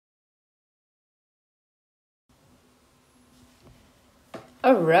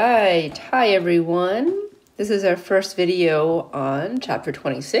All right. Hi, everyone. This is our first video on chapter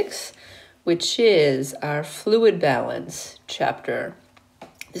 26, which is our fluid balance chapter.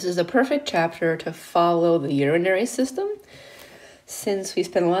 This is a perfect chapter to follow the urinary system, since we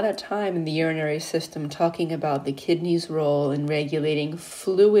spend a lot of time in the urinary system talking about the kidney's role in regulating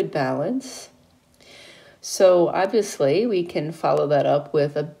fluid balance. So obviously we can follow that up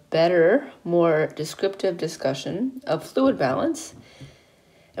with a better, more descriptive discussion of fluid balance.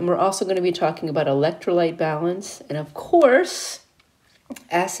 And we're also going to be talking about electrolyte balance and, of course,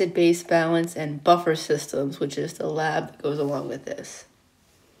 acid-base balance and buffer systems, which is the lab that goes along with this.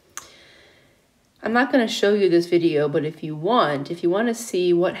 I'm not going to show you this video, but if you want to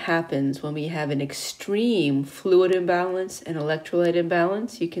see what happens when we have an extreme fluid imbalance and electrolyte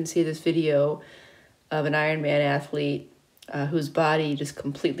imbalance, you can see this video of an Ironman athlete whose body just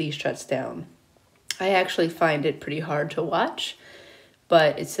completely shuts down. I actually find it pretty hard to watch,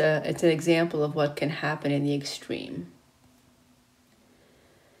 but it's an example of what can happen in the extreme.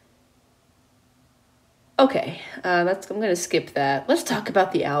 Okay, I'm going to skip that. Let's talk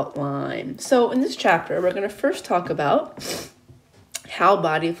about the outline. So in this chapter, we're going to first talk about how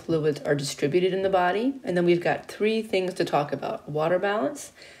body fluids are distributed in the body, and then we've got three things to talk about: water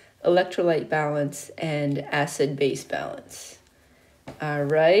balance, electrolyte balance, and acid-base balance. All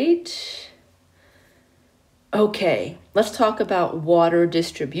right. Okay, let's talk about water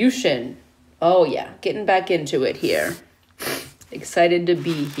distribution. Oh yeah, getting back into it here. Excited to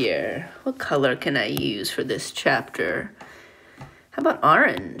be here. What color can I use for this chapter? How about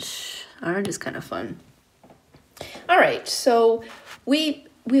orange? Orange is kind of fun. All right, so we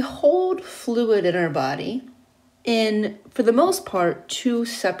hold fluid in our body in, for the most part, two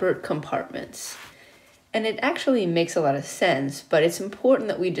separate compartments. And it actually makes a lot of sense, but it's important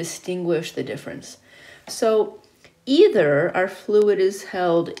that we distinguish the difference. So either our fluid is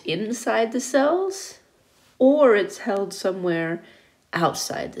held inside the cells or it's held somewhere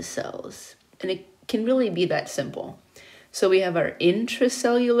outside the cells. And it can really be that simple. So we have our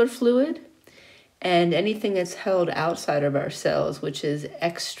intracellular fluid and anything that's held outside of our cells, which is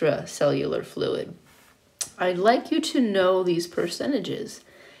extracellular fluid. I'd like you to know these percentages.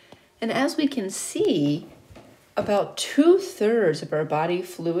 And as we can see, about 2/3 of our body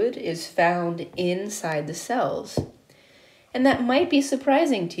fluid is found inside the cells. And that might be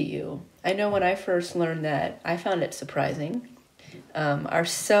surprising to you. I know when I first learned that, I found it surprising. Our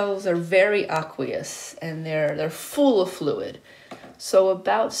cells are very aqueous and they're full of fluid. So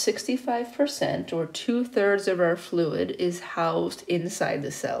about 65% or 2/3 of our fluid is housed inside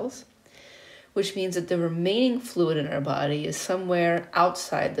the cells, which means that the remaining fluid in our body is somewhere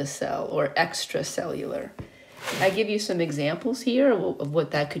outside the cell or extracellular. I give you some examples here of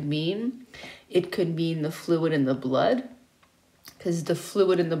what that could mean. It could mean the fluid in the blood, because the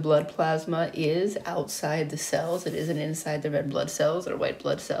fluid in the blood plasma is outside the cells. It isn't inside the red blood cells or white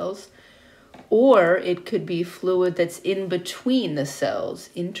blood cells. Or it could be fluid that's in between the cells,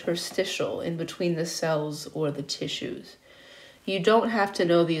 interstitial, in between the cells or the tissues. You don't have to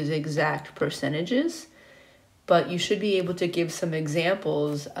know these exact percentages, but you should be able to give some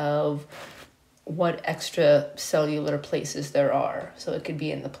examples of what extracellular places there are. So it could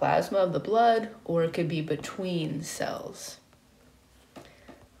be in the plasma of the blood, or it could be between cells.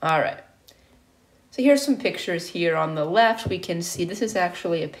 All right. So here's some pictures here on the left. We can see this is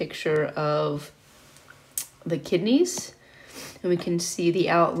actually a picture of the kidneys, and we can see the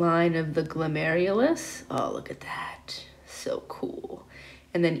outline of the glomerulus. Oh, look at that. So cool.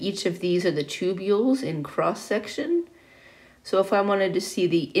 And then each of these are the tubules in cross-section. So if I wanted to see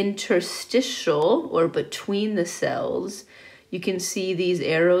the interstitial, or between the cells, you can see these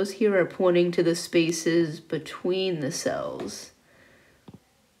arrows here are pointing to the spaces between the cells.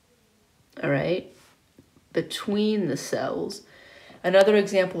 All right, between the cells. Another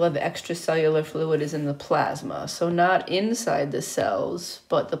example of extracellular fluid is in the plasma. So not inside the cells,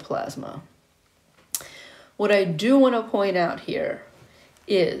 but the plasma. What I do want to point out here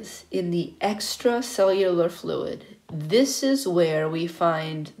is in the extracellular fluid, this is where we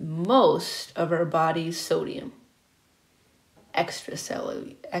find most of our body's sodium.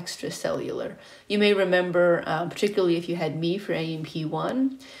 Extracellular. You may remember, particularly if you had me for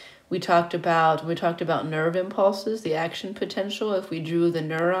A&P1, we talked about nerve impulses, the action potential, if we drew the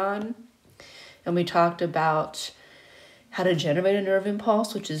neuron, and we talked about how to generate a nerve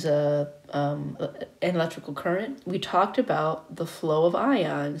impulse, which is an electrical current. We talked about the flow of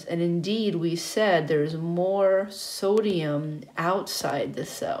ions, and indeed we said there's more sodium outside the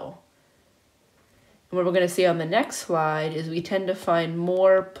cell. And what we're going to see on the next slide is we tend to find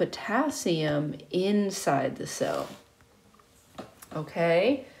more potassium inside the cell.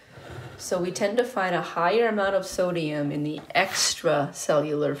 Okay, so we tend to find a higher amount of sodium in the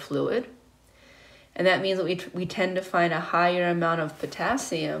extracellular fluid. And that means that we tend to find a higher amount of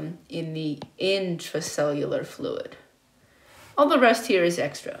potassium in the intracellular fluid. All the rest here is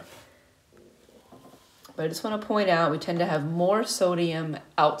extra. But I just want to point out we tend to have more sodium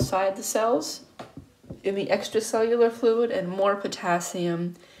outside the cells in the extracellular fluid and more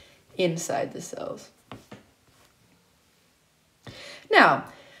potassium inside the cells. Now,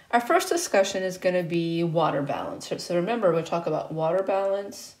 our first discussion is going to be water balance. So remember, we'll talk about water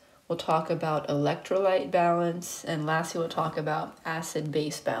balance, we'll talk about electrolyte balance, and lastly, we'll talk about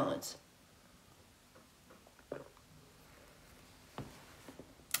acid-base balance.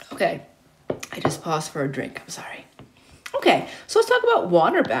 Okay, I just paused for a drink, I'm sorry. Okay, so let's talk about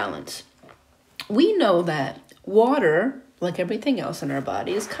water balance. We know that water, like everything else in our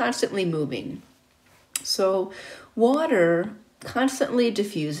body, is constantly moving. So water constantly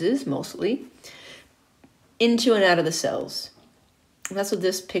diffuses, mostly, into and out of the cells. And that's what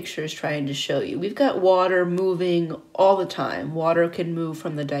this picture is trying to show you. We've got water moving all the time. Water can move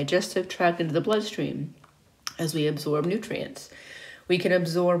from the digestive tract into the bloodstream as we absorb nutrients. We can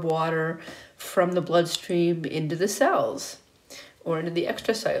absorb water from the bloodstream into the cells or into the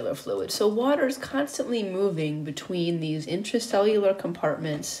extracellular fluid. So water is constantly moving between these intracellular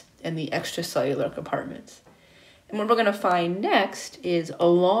compartments and the extracellular compartments. And what we're going to find next is,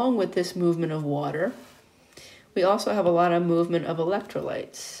 along with this movement of water, we also have a lot of movement of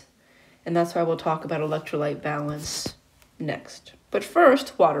electrolytes. And that's why we'll talk about electrolyte balance next. But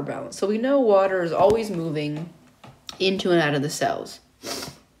first, water balance. So we know water is always moving into and out of the cells.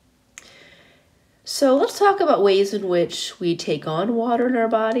 So let's talk about ways in which we take on water in our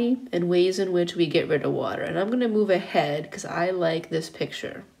body and ways in which we get rid of water. And I'm going to move ahead because I like this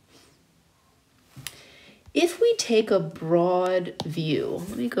picture. If we take a broad view,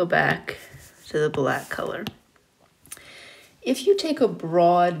 let me go back to the black color. If you take a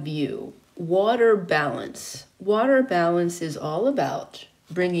broad view, water balance is all about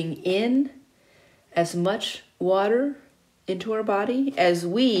bringing in as much water into our body as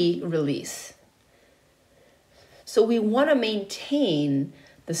we release. So we want to maintain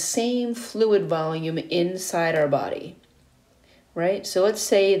the same fluid volume inside our body, right? So let's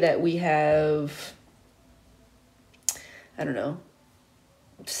say that we have, I don't know,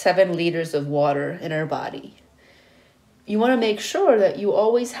 7 liters of water in our body. You want to make sure that you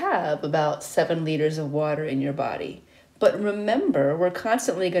always have about 7 liters of water in your body. But remember, we're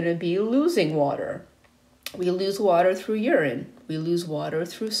constantly going to be losing water. We lose water through urine. We lose water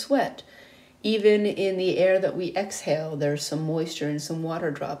through sweat. Even in the air that we exhale, there's some moisture and some water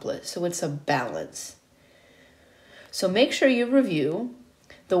droplets. So it's a balance. So make sure you review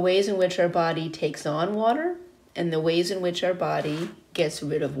the ways in which our body takes on water and the ways in which our body gets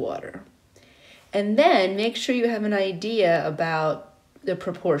rid of water. And then make sure you have an idea about the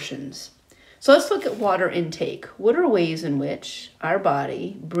proportions. So let's look at water intake. What are ways in which our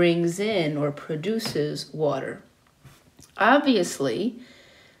body brings in or produces water? Obviously,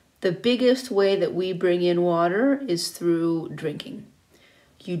 the biggest way that we bring in water is through drinking.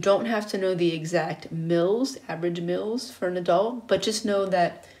 You don't have to know the exact mils, average mils for an adult, but just know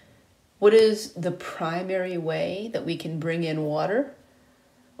that what is the primary way that we can bring in water,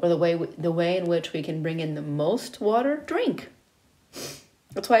 or the way in which we can bring in the most water? Drink.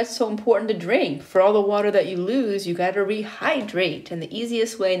 That's why it's so important to drink. For all the water that you lose, you got to rehydrate. And the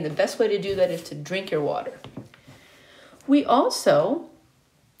easiest way and the best way to do that is to drink your water. We also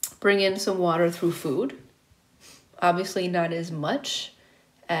bring in some water through food. Obviously not as much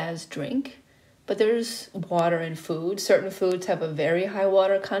as drink, but there's water in food. Certain foods have a very high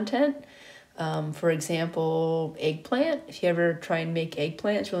water content. For example, eggplant. If you ever try and make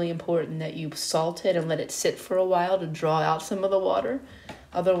eggplant, it's really important that you salt it and let it sit for a while to draw out some of the water.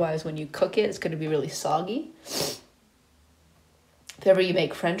 Otherwise, when you cook it, it's going to be really soggy. If ever you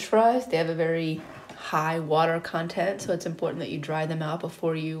make French fries, they have a very high water content, so it's important that you dry them out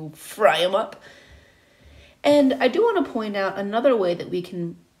before you fry them up. And I do want to point out another way that we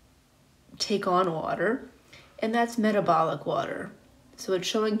can take on water, and that's metabolic water. So it's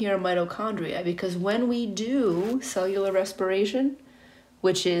showing here mitochondria, because when we do cellular respiration,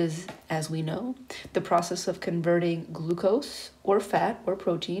 which is, as we know, the process of converting glucose or fat or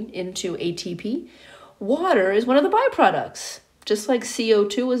protein into ATP, water is one of the byproducts. Just like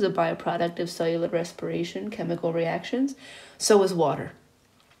CO2 is a byproduct of cellular respiration, chemical reactions, so is water.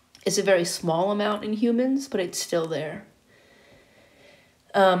 It's a very small amount in humans, but it's still there.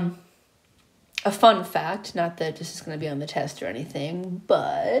 A fun fact, not that this is going to be on the test or anything,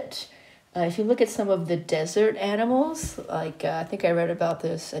 but If you look at some of the desert animals, like I think I read about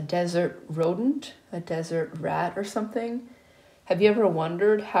this, a desert rodent, a desert rat or something. Have you ever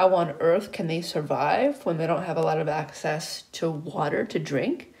wondered how on earth can they survive when they don't have a lot of access to water to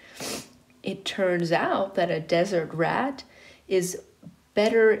drink? It turns out that a desert rat is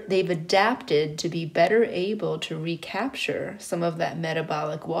better, they've adapted to be better able to recapture some of that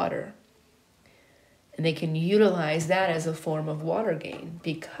metabolic water. And they can utilize that as a form of water gain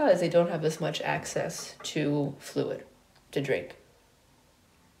because they don't have as much access to fluid to drink.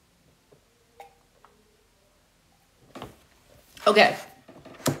 Okay,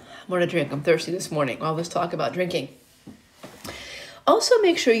 more to drink. I'm thirsty this morning. All this talk about drinking. Also,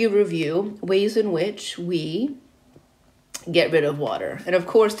 make sure you review ways in which we get rid of water. And of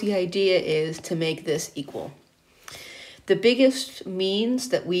course, the idea is to make this equal. The biggest means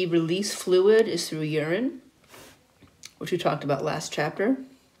that we release fluid is through urine, which we talked about last chapter.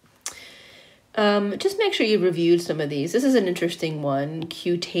 Just make sure you reviewed some of these. This is an interesting one,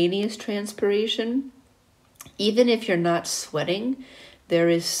 cutaneous transpiration. Even if you're not sweating, there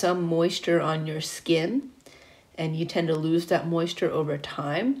is some moisture on your skin, and you tend to lose that moisture over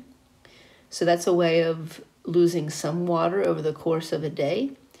time. So that's a way of losing some water over the course of a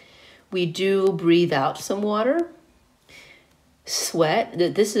day. We do breathe out some water. Sweat,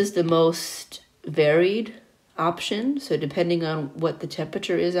 this is the most varied option. So depending on what the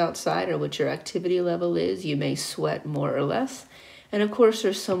temperature is outside or what your activity level is, you may sweat more or less. And of course,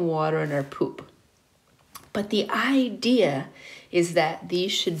 there's some water in our poop. But the idea is that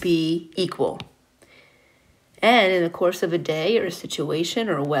these should be equal. And in the course of a day or a situation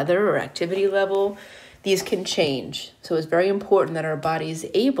or weather or activity level, these can change. So it's very important that our body is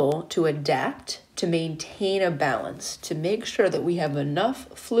able to adapt to maintain a balance, to make sure that we have enough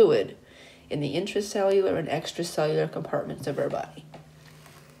fluid in the intracellular and extracellular compartments of our body.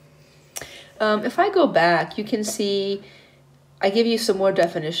 If I go back, you can see I give you some more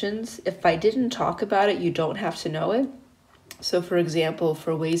definitions. If I didn't talk about it, you don't have to know it. So for example,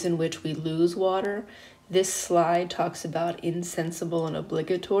 for ways in which we lose water, this slide talks about insensible and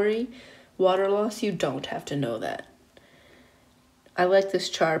obligatory water loss. You don't have to know that. I like this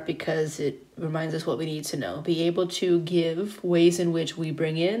chart because it reminds us what we need to know. Be able to give ways in which we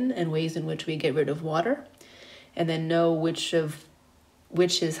bring in and ways in which we get rid of water, and then know which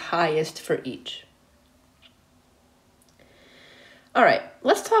is highest for each. All right,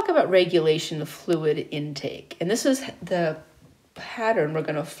 let's talk about regulation of fluid intake. And this is the pattern we're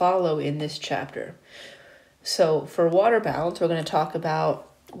going to follow in this chapter. So for water balance, we're going to talk about,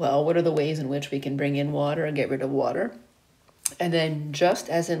 well, what are the ways in which we can bring in water and get rid of water? And then just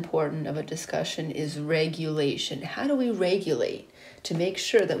as important of a discussion is regulation. How do we regulate to make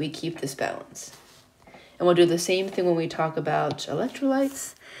sure that we keep this balance? And we'll do the same thing when we talk about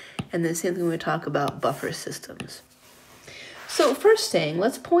electrolytes and the same thing when we talk about buffer systems. So first thing,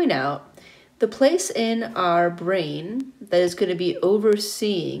 let's point out the place in our brain that is going to be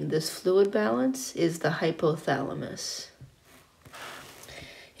overseeing this fluid balance is the hypothalamus.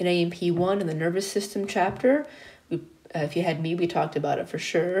 In AMP1 in the nervous system chapter, if you had me, we talked about it for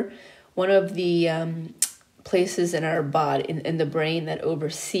sure. One of the places in our body, in the brain that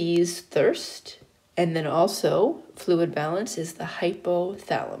oversees thirst and then also fluid balance is the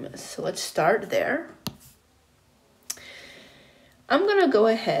hypothalamus. So let's start there. I'm going to go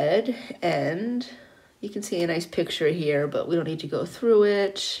ahead and you can see a nice picture here, but we don't need to go through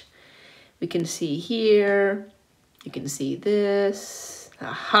it. We can see here, you can see this.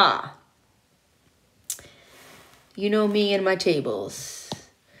 Aha! You know me and my tables.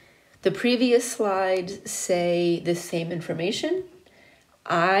 The previous slides say the same information.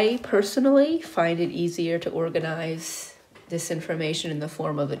 I personally find it easier to organize this information in the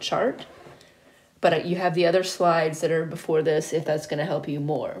form of a chart. But you have the other slides that are before this if that's going to help you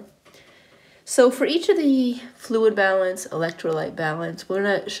more. So for each of the fluid balance, electrolyte balance, we're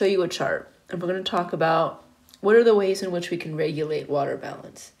going to show you a chart. And we're going to talk about what are the ways in which we can regulate water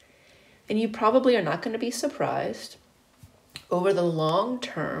balance. And you probably are not going to be surprised. Over the long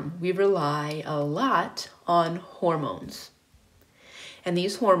term, we rely a lot on hormones. And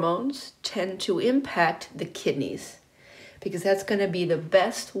these hormones tend to impact the kidneys because that's going to be the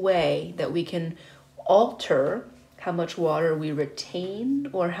best way that we can alter how much water we retain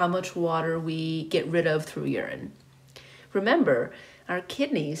or how much water we get rid of through urine. Remember, our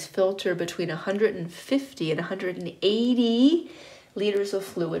kidneys filter between 150 and 180 liters of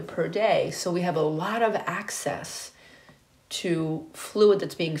fluid per day. So we have a lot of access to fluid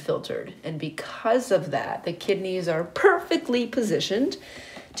that's being filtered. And because of that, the kidneys are perfectly positioned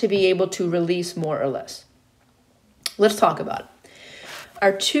to be able to release more or less. Let's talk about it.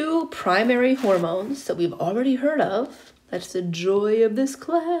 Our two primary hormones that we've already heard of. That's the joy of this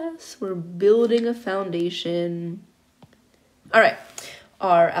class. We're building a foundation. All right,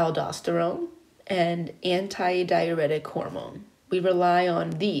 are aldosterone and antidiuretic hormone. We rely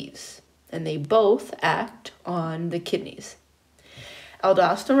on these, and they both act on the kidneys.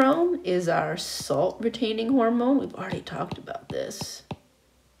 Aldosterone is our salt-retaining hormone. We've already talked about this.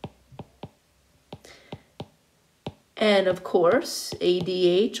 And of course,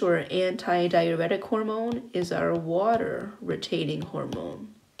 ADH or antidiuretic hormone is our water-retaining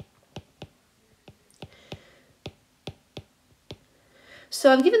hormone.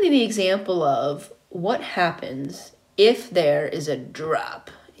 So I've given you the example of what happens if there is a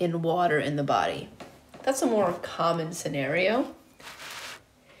drop in water in the body. That's a more common scenario.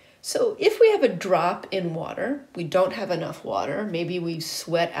 So if we have a drop in water, we don't have enough water, maybe we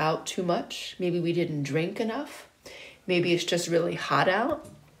sweat out too much, maybe we didn't drink enough, maybe it's just really hot out,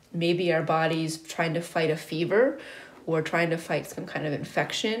 maybe our body's trying to fight a fever or trying to fight some kind of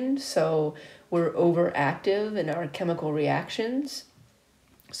infection, so we're overactive in our chemical reactions.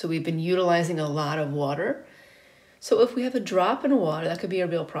 So we've been utilizing a lot of water. So if we have a drop in water, that could be a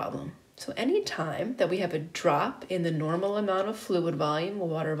real problem. So any time that we have a drop in the normal amount of fluid volume, or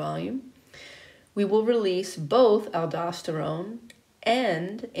water volume, we will release both aldosterone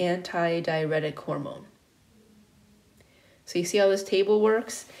and antidiuretic hormone. So you see how this table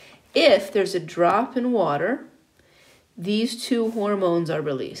works? If there's a drop in water, these two hormones are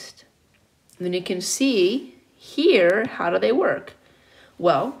released. And then you can see here, how do they work?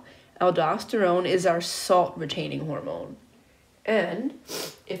 Well, aldosterone is our salt-retaining hormone. And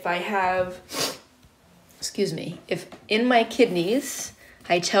if I have, if in my kidneys,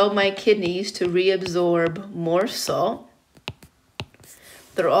 I tell my kidneys to reabsorb more salt,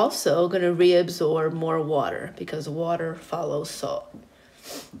 they're also going to reabsorb more water because water follows salt.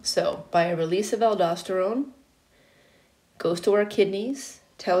 So by a release of aldosterone, goes to our kidneys,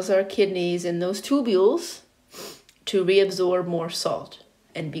 tells our kidneys in those tubules to reabsorb more salt.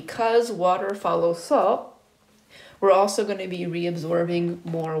 And because water follows salt, we're also going to be reabsorbing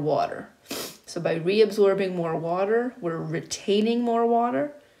more water. So by reabsorbing more water, we're retaining more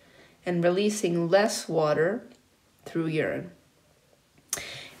water and releasing less water through urine.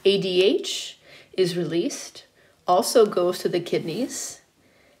 ADH is released, also goes to the kidneys,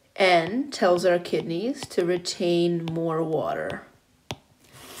 and tells our kidneys to retain more water.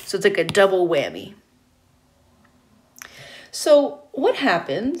 So it's like a double whammy. So what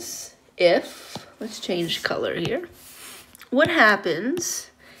happens if, let's change color here. What happens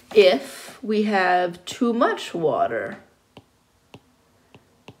if we have too much water?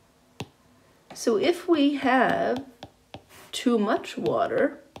 So if we have too much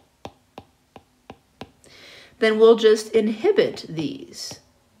water, then we'll just inhibit these.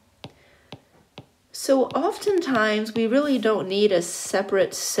 So oftentimes we really don't need a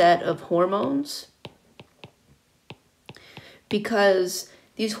separate set of hormones because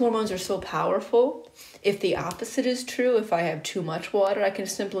these hormones are so powerful. If the opposite is true, if I have too much water, I can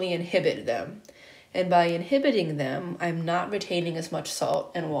simply inhibit them. And by inhibiting them, I'm not retaining as much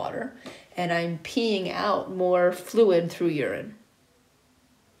salt and water, and I'm peeing out more fluid through urine.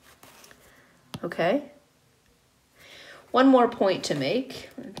 Okay? One more point to make.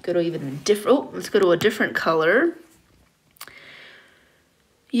 Let's go to a different color.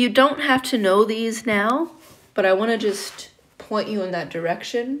 You don't have to know these now, but I want to just point you in that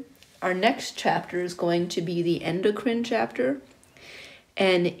direction. Our next chapter is going to be the endocrine chapter.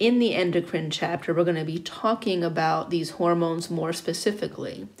 And in the endocrine chapter, we're going to be talking about these hormones more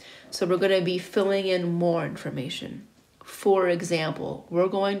specifically. So we're going to be filling in more information. For example, we're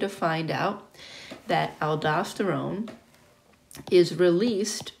going to find out that aldosterone is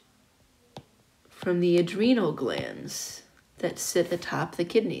released from the adrenal glands that sit atop the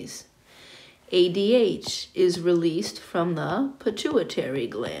kidneys. ADH is released from the pituitary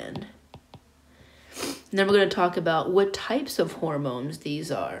gland. And then we're going to talk about what types of hormones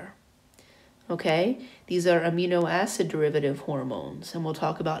these are. Okay? These are amino acid derivative hormones, and we'll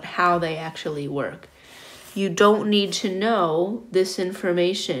talk about how they actually work. You don't need to know this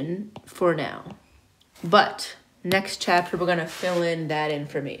information for now. But next chapter, we're going to fill in that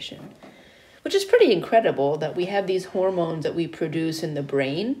information, which is pretty incredible that we have these hormones that we produce in the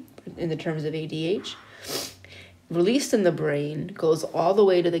brain, in the terms of ADH, released in the brain, goes all the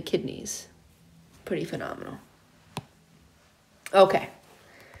way to the kidneys. Pretty phenomenal. Okay.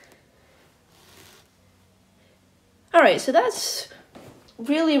 All right, so that's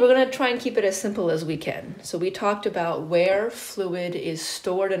really, we're going to try and keep it as simple as we can. So we talked about where fluid is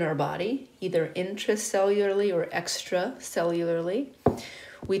stored in our body, either intracellularly or extracellularly.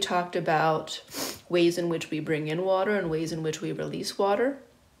 we talked about ways in which we bring in water and ways in which we release water.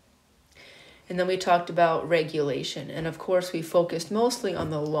 And then we talked about regulation. And of course, we focused mostly on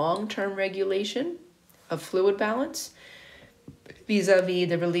the long-term regulation of fluid balance vis-a-vis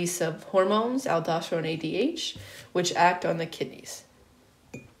the release of hormones, aldosterone, ADH, which act on the kidneys.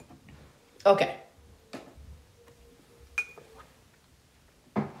 Okay.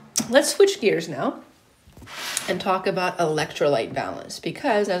 Let's switch gears now and talk about electrolyte balance,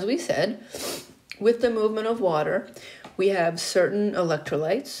 because as we said, with the movement of water, we have certain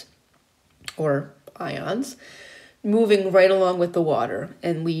electrolytes or ions moving right along with the water,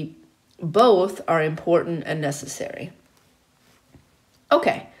 and we both are important and necessary.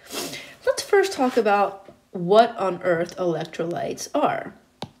 Okay, let's first talk about what on earth electrolytes are.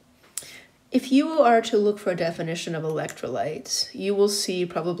 If you are to look for a definition of electrolytes, you will see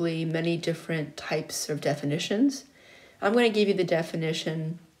probably many different types of definitions. I'm going to give you the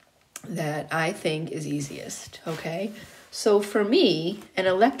definition that I think is easiest, okay? So for me, an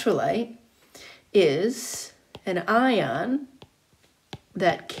electrolyte is an ion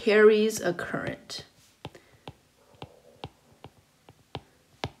that carries a current.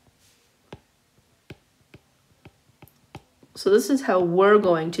 So this is how we're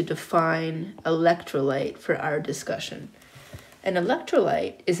going to define electrolyte for our discussion. An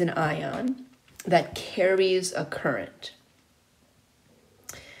electrolyte is an ion that carries a current.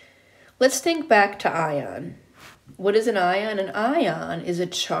 Let's think back to ion. What is an ion? An ion is a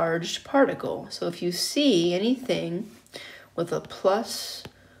charged particle. So if you see anything with a plus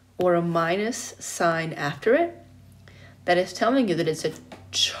or a minus sign after it, that is telling you that it's a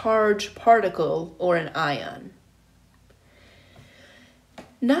charged particle or an ion.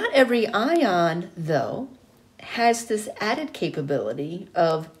 Not every ion, though, has this added capability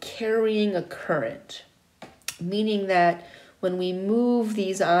of carrying a current, meaning that when we move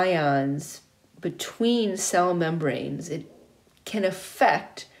these ions between cell membranes, it can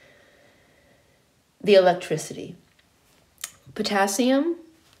affect the electricity. Potassium,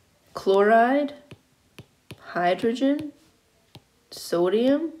 chloride, hydrogen,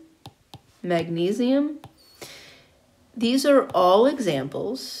 sodium, magnesium. These are all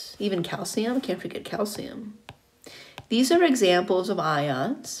examples, even calcium, can't forget calcium. These are examples of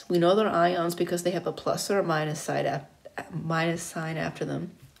ions. We know they're ions because they have a plus or a minus sign after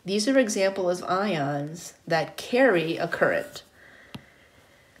them. These are examples of ions that carry a current.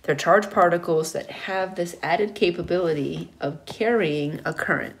 They're charged particles that have this added capability of carrying a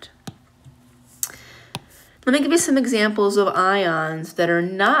current. Let me give you some examples of ions that are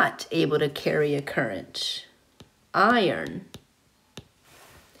not able to carry a current. Iron.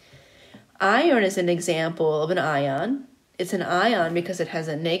 Iron is an example of an ion. It's an ion because it has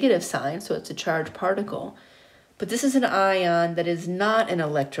a negative sign, so it's a charged particle. But this is an ion that is not an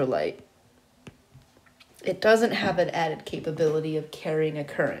electrolyte. It doesn't have an added capability of carrying a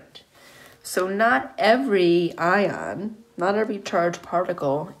current. So not every ion, not every charged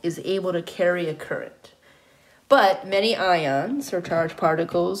particle is able to carry a current. But many ions or charged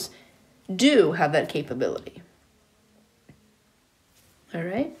particles do have that capability. All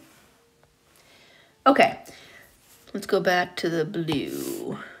right. Okay, let's go back to the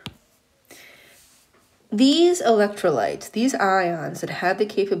blue. These electrolytes, these ions that have the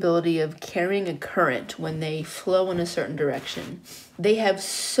capability of carrying a current when they flow in a certain direction, they have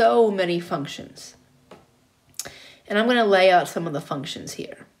so many functions. And I'm going to lay out some of the functions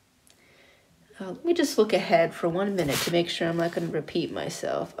here. Let me just look ahead for 1 minute to make sure I'm not going to repeat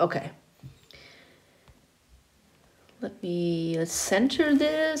myself. Okay. Let's center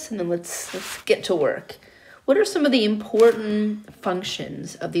this and then let's get to work. What are some of the important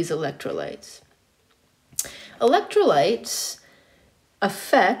functions of these electrolytes? Electrolytes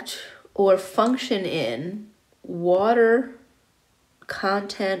affect or function in water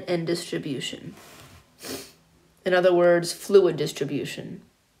content and distribution. In other words, fluid distribution.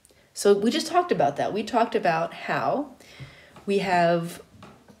 So we just talked about that. We talked about how we have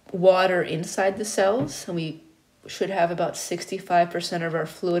water inside the cells, and we should have about 65% of our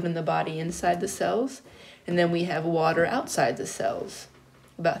fluid in the body inside the cells. And then we have water outside the cells.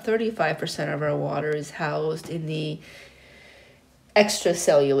 About 35% of our water is housed in the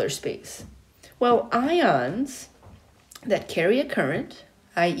extracellular space. Well, ions that carry a current,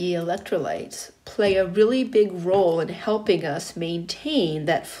 i.e. electrolytes, play a really big role in helping us maintain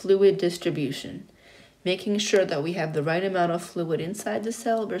that fluid distribution, making sure that we have the right amount of fluid inside the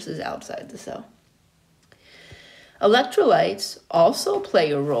cell versus outside the cell. Electrolytes also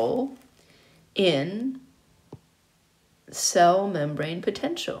play a role in cell membrane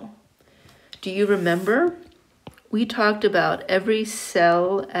potential. Do you remember we talked about every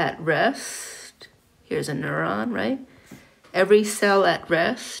cell at rest. Here's a neuron, right? Every cell at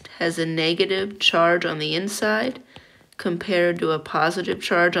rest has a negative charge on the inside compared to a positive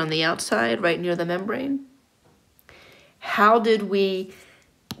charge on the outside, right near the membrane. How did we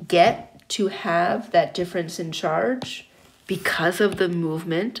get to have that difference in charge? Because of the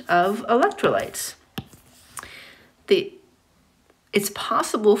movement of electrolytes. It's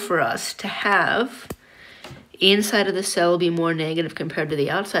possible for us to have inside of the cell be more negative compared to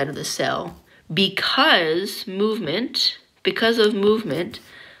the outside of the cell because of movement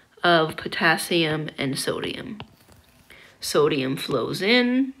of potassium and sodium. Sodium flows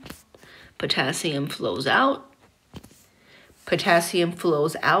in, potassium flows out. Potassium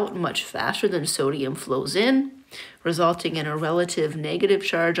flows out much faster than sodium flows in, resulting in a relative negative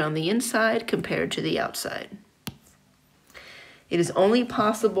charge on the inside compared to the outside. It is only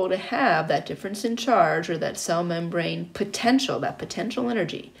possible to have that difference in charge, or that cell membrane potential, that potential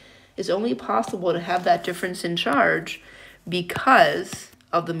energy, is only possible to have that difference in charge because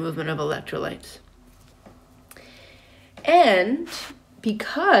of the movement of electrolytes. And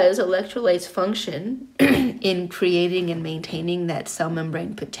because electrolytes function in creating and maintaining that cell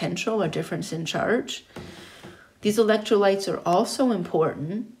membrane potential or difference in charge, these electrolytes are also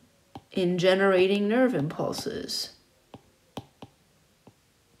important in generating nerve impulses.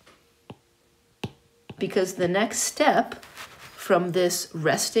 Because the next step from this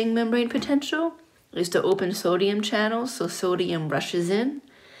resting membrane potential is to open sodium channels, so sodium rushes in,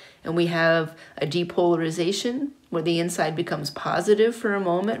 and we have a depolarization where the inside becomes positive for a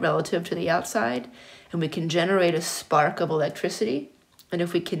moment relative to the outside, and we can generate a spark of electricity. And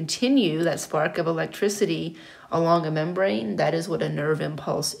if we continue that spark of electricity along a membrane, that is what a nerve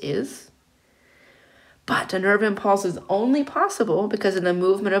impulse is. But a nerve impulse is only possible because of the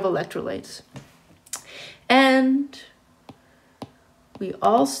movement of electrolytes. And we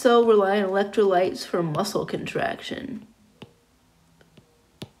also rely on electrolytes for muscle contraction.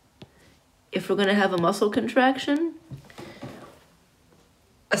 If we're going to have a muscle contraction,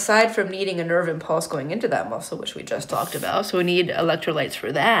 aside from needing a nerve impulse going into that muscle, which we just talked about, so we need electrolytes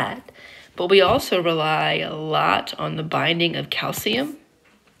for that, but we also rely a lot on the binding of calcium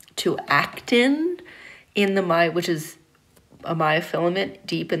to actin in the which is a myofilament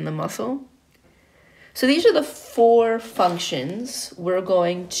deep in the muscle. So these are the 4 functions we're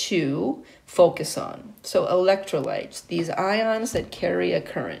going to focus on. So electrolytes, these ions that carry a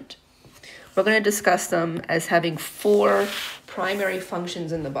current. We're going to discuss them as having 4 primary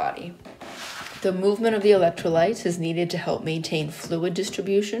functions in the body. The movement of the electrolytes is needed to help maintain fluid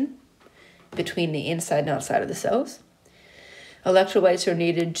distribution between the inside and outside of the cells. Electrolytes are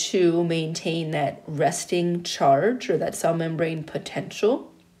needed to maintain that resting charge, or that cell membrane potential.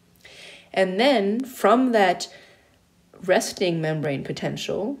 And then from that resting membrane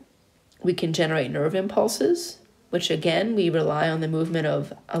potential, we can generate nerve impulses, which again, we rely on the movement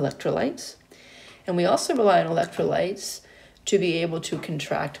of electrolytes. And we also rely on electrolytes to be able to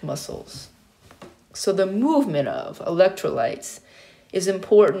contract muscles. So the movement of electrolytes is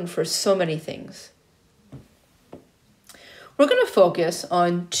important for so many things. We're going to focus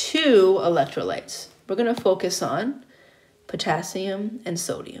on 2 electrolytes. We're going to focus on potassium and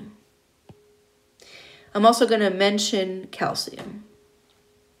sodium. I'm also going to mention calcium.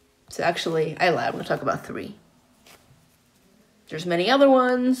 So actually, I lied, I'm going to talk about 3. There's many other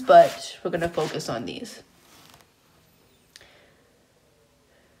ones, but we're going to focus on these.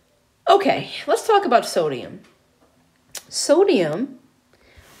 Okay, let's talk about sodium. Sodium,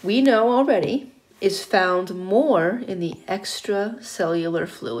 we know already, is found more in the extracellular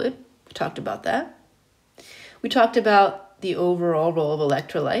fluid. We talked about that. We talked about the overall role of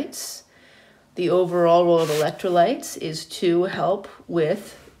electrolytes. The overall role of electrolytes is to help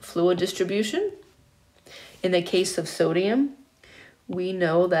with fluid distribution. In the case of sodium, we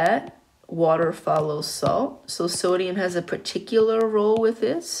know that water follows salt, so sodium has a particular role with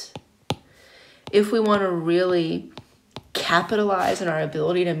this. If we want to really capitalize on our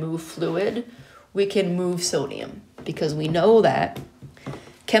ability to move fluid, we can move sodium, because we know that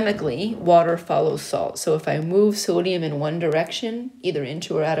chemically, water follows salt. So if I move sodium in one direction, either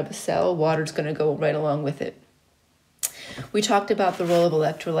into or out of a cell, water's going to go right along with it. We talked about the role of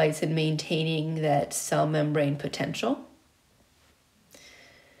electrolytes in maintaining that cell membrane potential.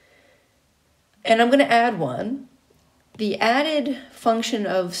 And I'm going to add one. The added function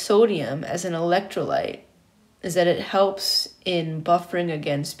of sodium as an electrolyte is that it helps in buffering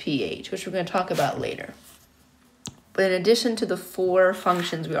against pH, which we're going to talk about later. But in addition to the 4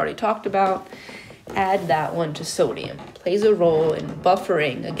 functions we already talked about, add that one to sodium. Plays a role in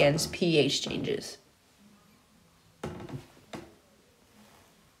buffering against pH changes.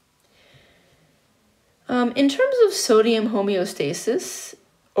 In terms of sodium homeostasis,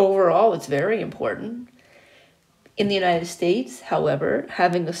 overall, it's very important. In the United States, however,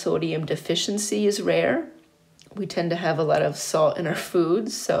 having a sodium deficiency is rare. We tend to have a lot of salt in our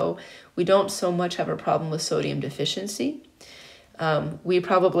foods, so we don't so much have a problem with sodium deficiency. We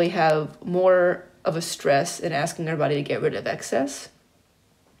probably have more of a stress in asking our body to get rid of excess.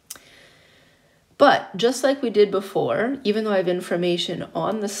 But just like we did before, even though I have information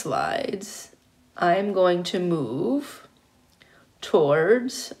on the slides, I'm going to move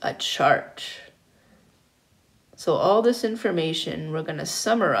towards a chart. So all this information we're going to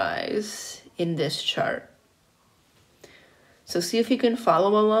summarize in this chart. So see if you can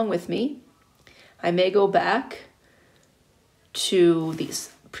follow along with me. I may go back to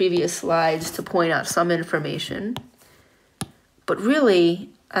these previous slides to point out some information, but really,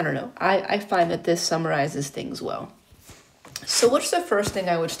 I don't know, I find that this summarizes things well. So what's the first thing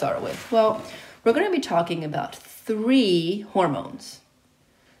I would start with? Well, we're going to be talking about 3 hormones.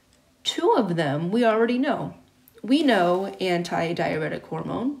 2 of them we already know. We know antidiuretic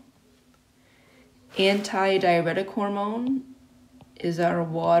hormone. Antidiuretic hormone is our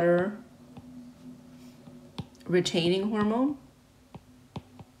water retaining hormone.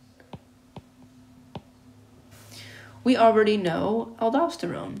 We already know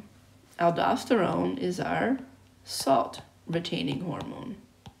aldosterone. Aldosterone is our salt retaining hormone.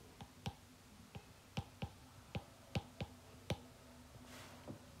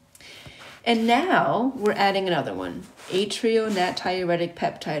 And now we're adding another one, atrionatriuretic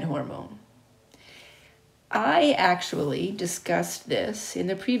peptide hormone. I actually discussed this in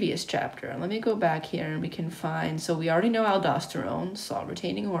the previous chapter. Let me go back here and we can find, so we already know aldosterone, salt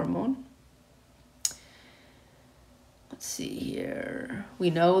retaining hormone. Let's see here. We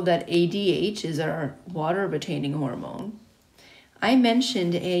know that ADH is our water retaining hormone. I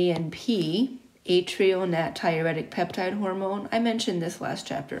mentioned ANP, atrionatriuretic peptide hormone. I mentioned this last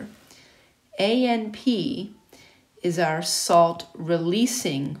chapter. ANP is our salt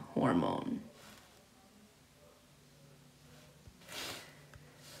releasing hormone.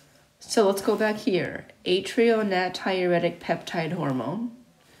 So let's go back here. Atrionatriuretic peptide hormone,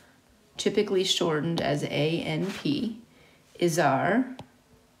 typically shortened as ANP, is our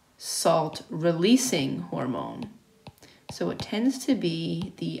salt releasing hormone. So it tends to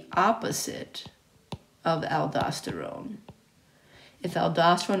be the opposite of aldosterone. If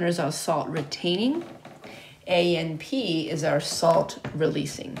aldosterone is our salt retaining, ANP is our salt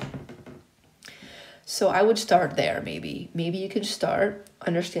releasing. So I would start there maybe. Maybe you could start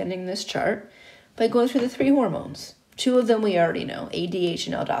understanding this chart by going through the 3 hormones. 2 of them we already know, ADH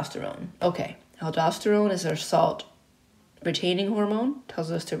and aldosterone. Okay, aldosterone is our salt retaining hormone, tells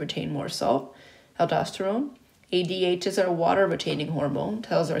us to retain more salt, aldosterone. ADH is our water retaining hormone,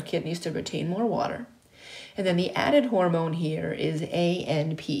 tells our kidneys to retain more water. And then the added hormone here is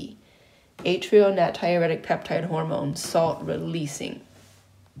ANP, atrionatriuretic peptide hormone, salt releasing.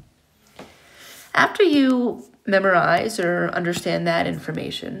 After you memorize or understand that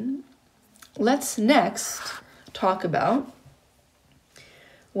information, let's next talk about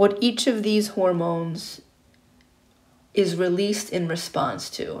what each of these hormones is released in response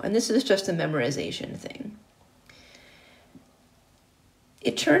to. And this is just a memorization thing.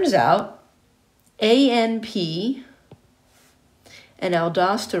 It turns out ANP and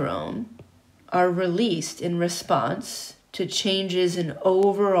aldosterone are released in response to changes in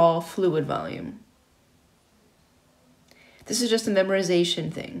overall fluid volume. This is just a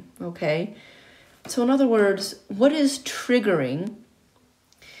memorization thing, okay? So in other words, what is triggering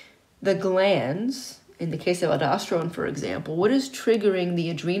the glands, in the case of aldosterone, for example, what is triggering the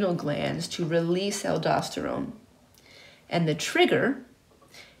adrenal glands to release aldosterone? And the trigger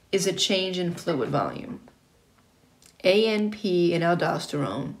is a change in fluid volume. ANP and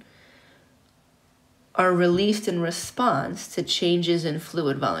aldosterone are released in response to changes in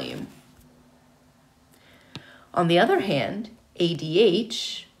fluid volume. On the other hand,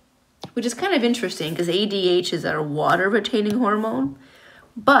 ADH, which is kind of interesting because ADH is our water retaining hormone,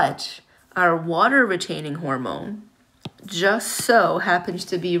 but our water retaining hormone just so happens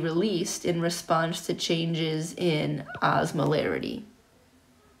to be released in response to changes in osmolarity,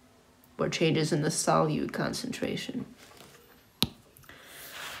 or changes in the solute concentration.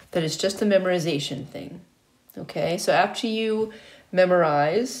 That is just a memorization thing, okay? So after you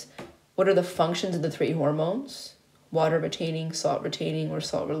memorize what are the functions of the 3 hormones, water retaining, salt retaining, or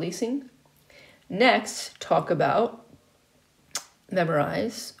salt releasing, next talk about,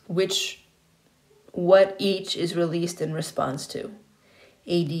 memorize, what each is released in response to.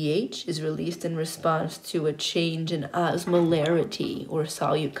 ADH is released in response to a change in osmolarity or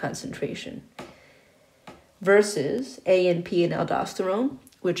solute concentration. versus ANP and aldosterone,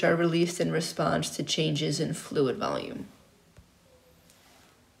 which are released in response to changes in fluid volume.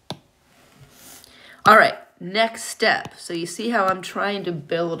 All right, next step. So you see how I'm trying to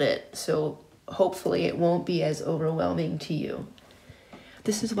build it, so hopefully it won't be as overwhelming to you.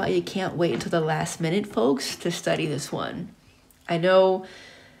 This is why you can't wait until the last minute, folks, to study this one. I know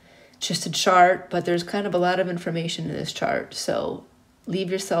it's just a chart, but there's kind of a lot of information in this chart, so leave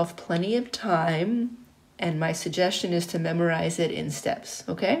yourself plenty of time, and my suggestion is to memorize it in steps,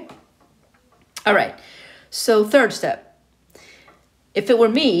 okay? All right, so third step. If it were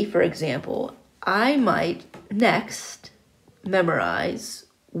me, for example, I might next memorize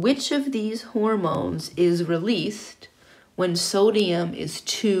which of these hormones is released when sodium is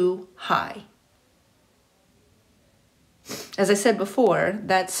too high. As I said before,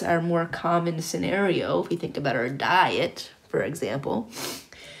 that's our more common scenario if we think about our diet, for example.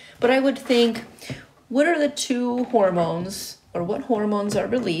 But I would think, what are the two hormones, or what hormones are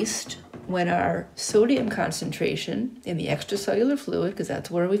released when our sodium concentration in the extracellular fluid, because that's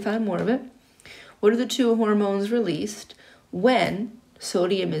where we find more of it, what are the two hormones released when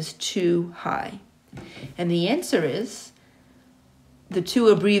sodium is too high? And the answer is the two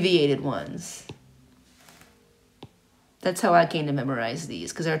abbreviated ones. That's how I came to memorize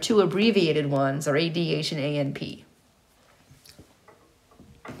these, because our two abbreviated ones are ADH and ANP.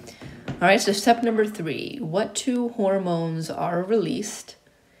 All right, so step number 3. What two hormones are released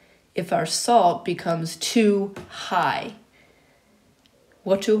if our salt becomes too high?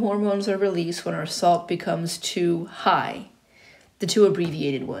 What two hormones are released when our salt becomes too high? The two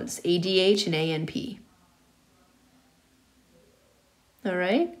abbreviated ones, ADH and ANP. All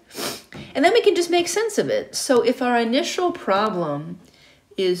right? And then we can just make sense of it. So if our initial problem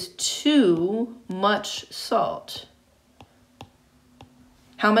is too much salt,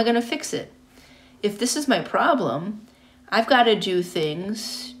 how am I going to fix it? If this is my problem, I've got to do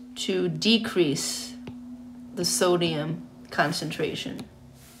things to decrease the sodium concentration.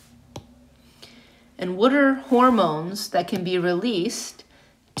 And what are hormones that can be released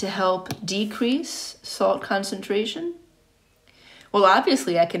to help decrease salt concentration? Well,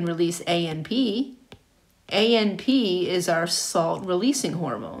 obviously I can release ANP. ANP is our salt releasing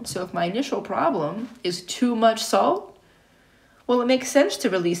hormone. So if my initial problem is too much salt, well, it makes sense to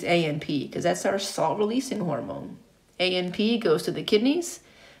release ANP because that's our salt releasing hormone. ANP goes to the kidneys,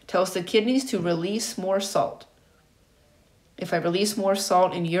 tells the kidneys to release more salt. If I release more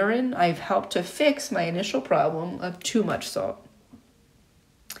salt in urine, I've helped to fix my initial problem of too much salt.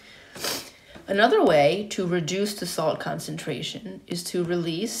 Another way to reduce the salt concentration is to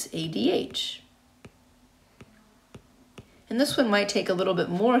release ADH. And this one might take a little bit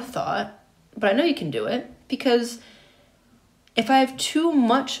more thought, but I know you can do it, because if I have too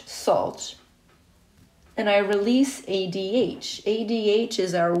much salt and I release ADH, ADH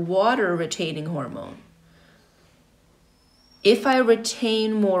is our water retaining hormone. If I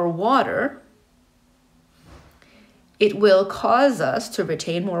retain more water, it will cause us to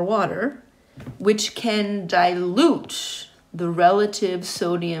retain more water, which can dilute the relative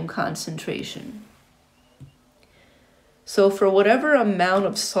sodium concentration. So for whatever amount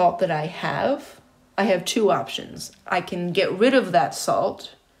of salt that I have two options. I can get rid of that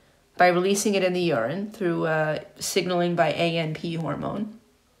salt by releasing it in the urine through signaling by ANP hormone.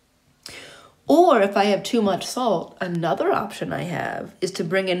 Or if I have too much salt, another option I have is to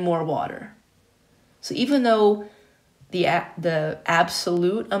bring in more water. So even though the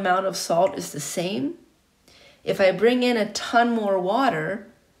absolute amount of salt is the same, if I bring in a ton more water,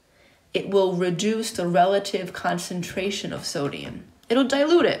 it will reduce the relative concentration of sodium. It'll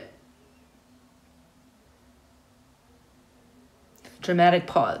dilute it. Dramatic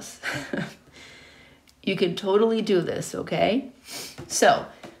pause. You can totally do this, okay? So,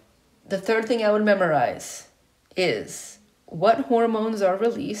 the third thing I would memorize is what hormones are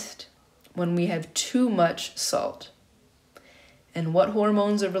released when we have too much salt. And what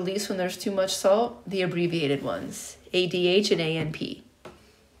hormones are released when there's too much salt? The abbreviated ones, ADH and ANP.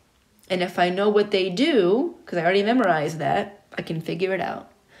 And if I know what they do, because I already memorized that, I can figure it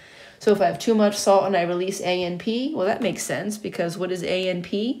out. So if I have too much salt and I release ANP, well, that makes sense, because what is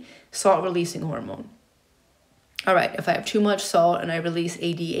ANP? Salt releasing hormone. All right, if I have too much salt and I release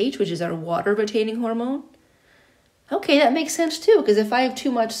ADH, which is our water retaining hormone, okay, that makes sense too, because if I have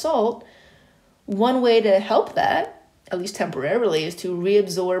too much salt, one way to help that, at least temporarily, is to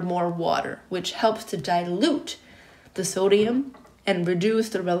reabsorb more water, which helps to dilute the sodium and reduce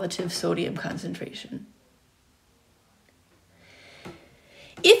the relative sodium concentration.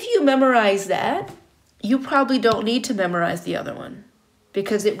 If you memorize that, you probably don't need to memorize the other one,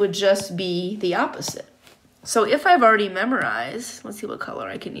 because it would just be the opposite. So if I've already memorized, let's see what color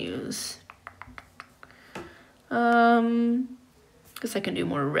I can use. Guess I can do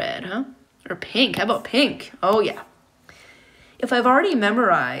more red, huh? Or pink. How about pink? Oh, yeah. If I've already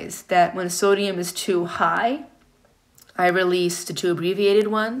memorized that when sodium is too high, I release the two abbreviated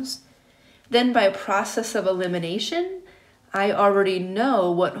ones, then by process of elimination, I already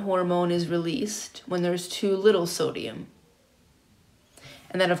know what hormone is released when there's too little sodium.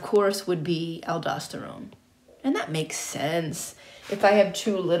 And that, of course, would be aldosterone. And that makes sense. If I have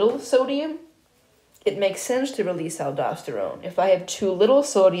too little sodium, it makes sense to release aldosterone. If I have too little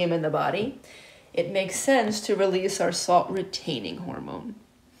sodium in the body, it makes sense to release our salt-retaining hormone.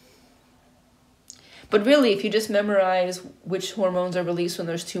 But really, if you just memorize which hormones are released when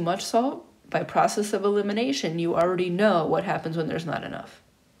there's too much salt, by process of elimination, you already know what happens when there's not enough.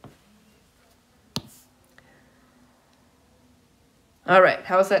 All right,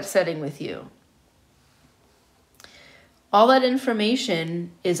 how's that setting with you? All that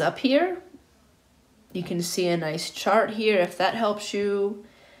information is up here. You can see a nice chart here if that helps you.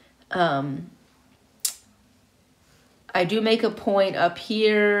 I do make a point up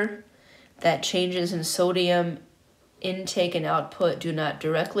here that changes in sodium intake and output do not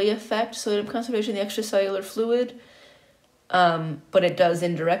directly affect sodium concentration in the extracellular fluid, but it does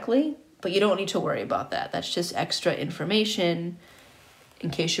indirectly. But you don't need to worry about that. That's just extra information. In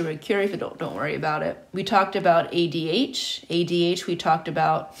case you were curious, don't worry about it. We talked about ADH. ADH we talked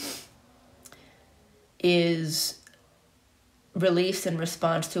about is released in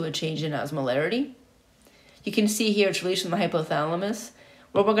response to a change in osmolarity. You can see here it's released from the hypothalamus.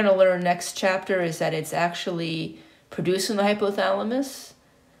 What we're going to learn next chapter is that it's actually produced in the hypothalamus,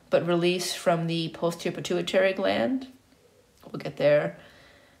 but released from the posterior pituitary gland. We'll get there.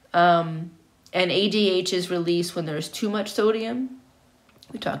 And ADH is released when there's too much sodium.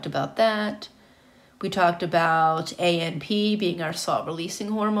 We talked about that. We talked about ANP being our salt-releasing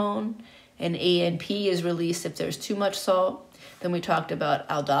hormone, and ANP is released if there's too much salt. Then we talked about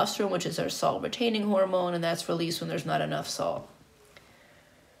aldosterone, which is our salt-retaining hormone, and that's released when there's not enough salt.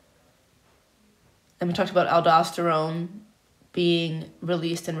 And we talked about aldosterone being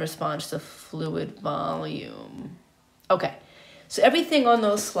released in response to fluid volume. Okay, so everything on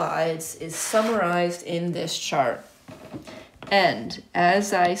those slides is summarized in this chart. And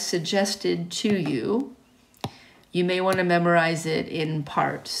as I suggested to you, you may want to memorize it in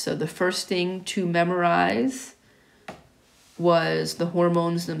parts. So the first thing to memorize was the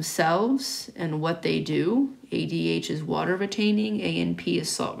hormones themselves and what they do. ADH is water retaining, ANP is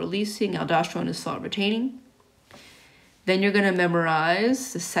salt releasing, aldosterone is salt retaining. Then you're going to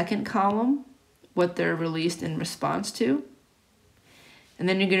memorize the second column, what they're released in response to. And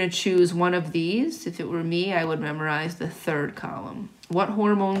then you're going to choose one of these. If it were me, I would memorize the third column. What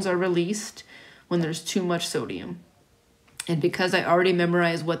hormones are released when there's too much sodium? And because I already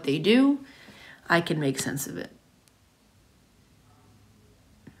memorized what they do, I can make sense of it.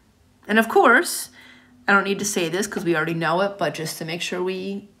 And of course, I don't need to say this because we already know it, but just to make sure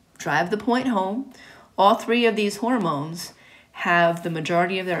we drive the point home, all three of these hormones have the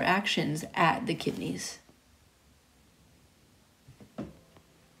majority of their actions at the kidneys.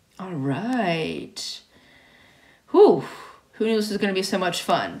 All right. Whew. Who knew this was going to be so much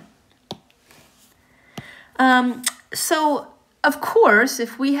fun? So, of course,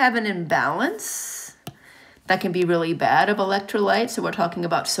 if we have an imbalance, that can be really bad of electrolytes. So we're talking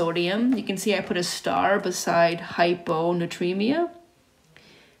about sodium. You can see I put a star beside hyponatremia.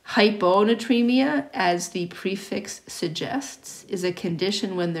 Hyponatremia, as the prefix suggests, is a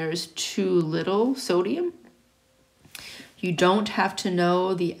condition when there's too little sodium. You don't have to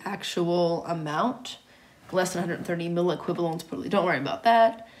know the actual amount, less than 130 milliequivalents per liter. Don't worry about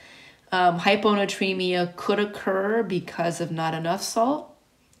that. Hyponatremia could occur because of not enough salt,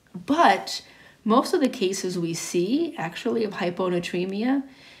 but most of the cases we see actually of hyponatremia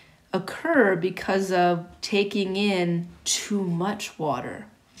occur because of taking in too much water.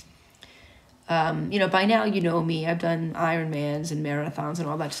 By now you know me, I've done Ironmans and marathons and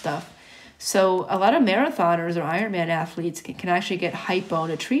all that stuff. So a lot of marathoners or Ironman athletes can actually get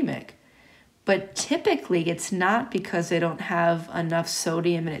hyponatremic. But typically it's not because they don't have enough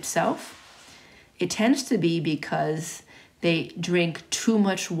sodium in itself. It tends to be because they drink too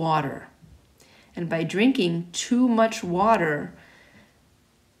much water. And by drinking too much water,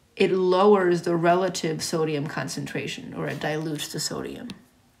 it lowers the relative sodium concentration, or it dilutes the sodium.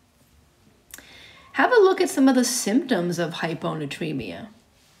 Have a look at some of the symptoms of hyponatremia.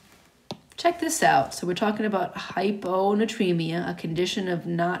 Check this out. So we're talking about hyponatremia, a condition of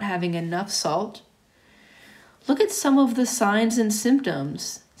not having enough salt. Look at some of the signs and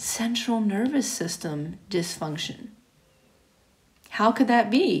symptoms. central nervous system dysfunction. How could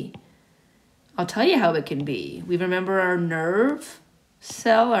that be? I'll tell you how it can be. We remember our nerve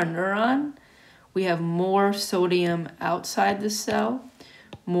cell, our neuron. We have more sodium outside the cell,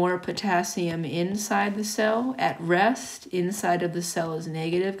 more potassium inside the cell. At rest, inside of the cell is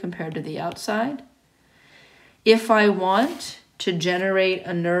negative compared to the outside. If I want to generate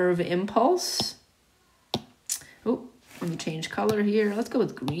a nerve impulse, oh, let me change color here. Let's go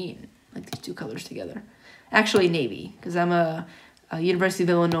with green. I like these two colors together. Actually, navy, because I'm a University of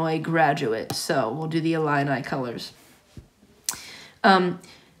Illinois graduate, so we'll do the Illini colors.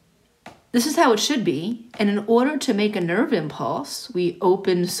 This is how it should be, and in order to make a nerve impulse, we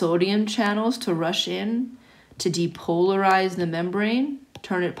open sodium channels to rush in to depolarize the membrane,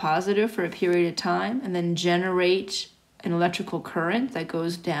 turn it positive for a period of time, and then generate an electrical current that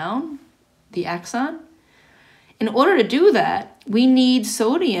goes down the axon. In order to do that, we need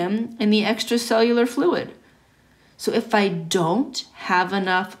sodium in the extracellular fluid. So if I don't have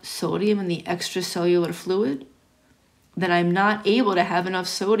enough sodium in the extracellular fluid, then I'm not able to have enough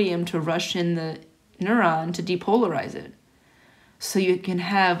sodium to rush in the neuron to depolarize it. So you can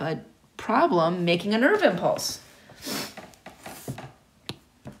have a problem making a nerve impulse.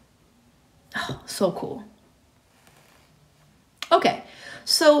 Oh, so cool. Okay,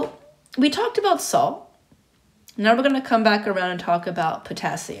 so we talked about salt. Now we're going to come back around and talk about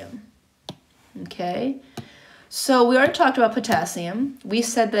potassium. Okay, so we already talked about potassium. We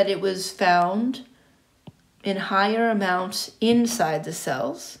said that it was found in higher amounts inside the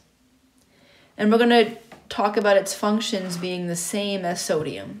cells. And we're going to talk about its functions being the same as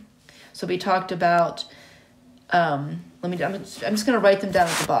sodium. So we talked about, I'm just going to write them down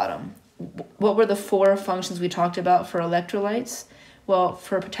at the bottom. What were the 4 functions we talked about for electrolytes? Well,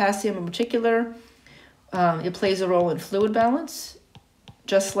 for potassium in particular, it plays a role in fluid balance,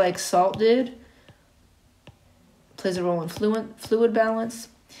 just like salt did. It plays a role in fluid balance.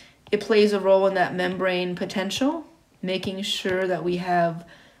 It plays a role in that membrane potential, making sure that we have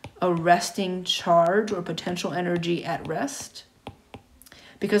a resting charge or potential energy at rest.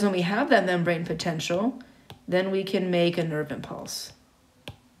 Because when we have that membrane potential, then we can make a nerve impulse.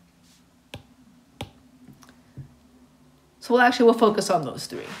 So we'll focus on those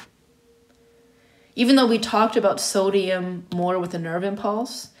 3. Even though we talked about sodium more with a nerve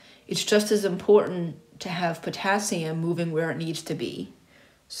impulse, it's just as important to have potassium moving where it needs to be.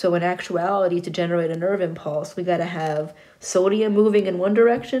 So in actuality, to generate a nerve impulse, we got to have sodium moving in one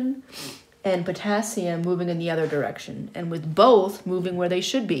direction and potassium moving in the other direction. And with both moving where they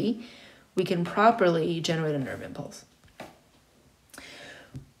should be, we can properly generate a nerve impulse.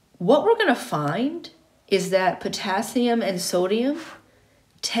 What we're going to find is that potassium and sodium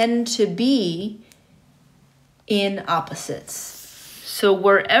tend to be in opposites. So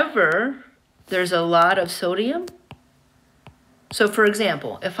wherever there's a lot of sodium, so for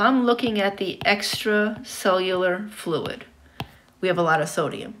example, if I'm looking at the extracellular fluid, we have a lot of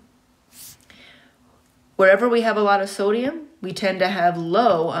sodium. Wherever we have a lot of sodium, we tend to have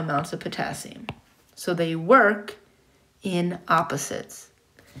low amounts of potassium. So they work in opposites.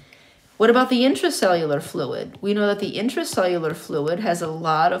 What about the intracellular fluid? We know that the intracellular fluid has a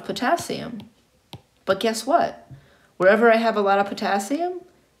lot of potassium. But guess what? Wherever I have a lot of potassium,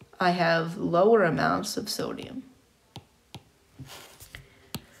 I have lower amounts of sodium.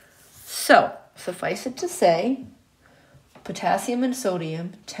 So, suffice it to say, potassium and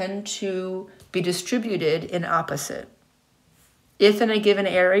sodium tend to be distributed in opposite. If in a given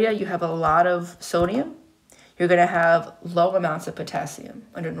area you have a lot of sodium, you're going to have low amounts of potassium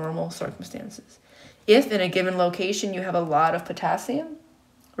under normal circumstances. If in a given location you have a lot of potassium,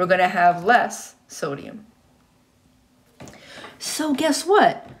 we're going to have less sodium. So guess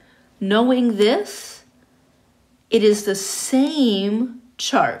what? Knowing this, it is the same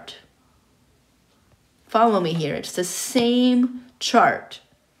chart. Follow me here. It's the same chart.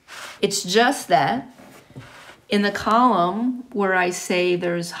 It's just that in the column where I say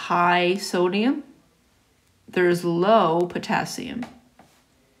there's high sodium, there's low potassium.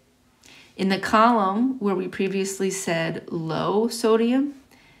 In the column where we previously said low sodium,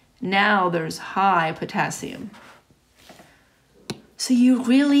 now there's high potassium. So you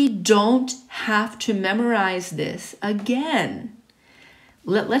really don't have to memorize this again.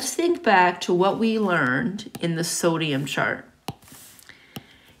 Let's think back to what we learned in the sodium chart.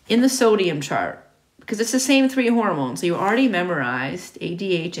 In the sodium chart, because it's the same 3 hormones, so you already memorized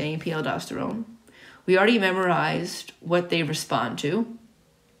ADH, AMP, aldosterone. We already memorized what they respond to.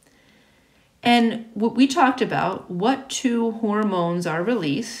 And we talked about what 2 hormones are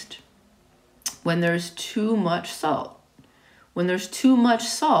released when there's too much salt. when there's too much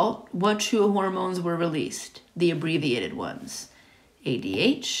salt, what two hormones were released? The abbreviated ones,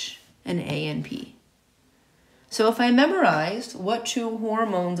 ADH and ANP. So if I memorized what two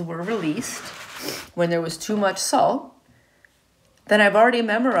hormones were released when there was too much salt, then I've already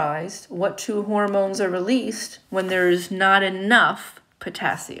memorized what two hormones are released when there's not enough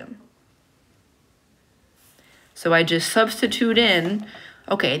potassium. So I just substitute in,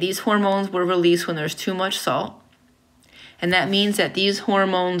 okay, these hormones were released when there's too much salt. And that means that these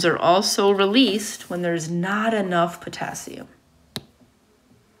hormones are also released when there's not enough potassium.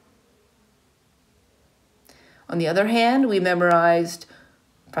 On the other hand, we memorized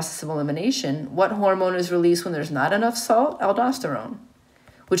process of elimination. What hormone is released when there's not enough salt? Aldosterone.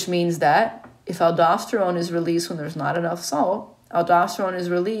 Which means that if aldosterone is released when there's not enough salt, aldosterone is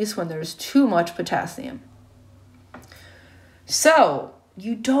released when there's too much potassium. So,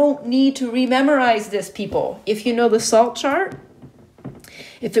 you don't need to rememorize this, people. If you know the salt chart,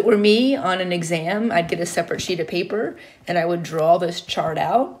 if it were me on an exam, I'd get a separate sheet of paper and I would draw this chart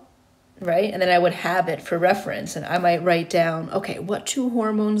out, right? And then I would have it for reference and I might write down, okay, what two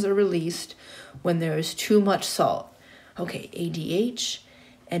hormones are released when there's too much salt? Okay, ADH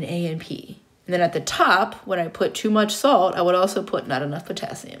and ANP. And then at the top, when I put too much salt, I would also put not enough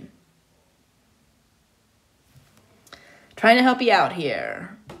potassium. Trying to help you out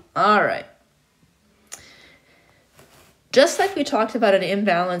here. All right. Just like we talked about an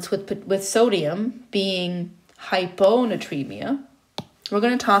imbalance with sodium being hyponatremia, we're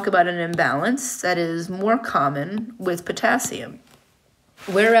going to talk about an imbalance that is more common with potassium.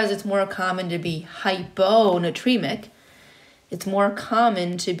 Whereas it's more common to be hyponatremic, it's more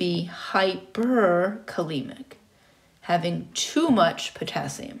common to be hyperkalemic, having too much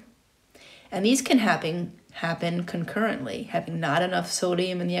potassium. And these can happen concurrently, having not enough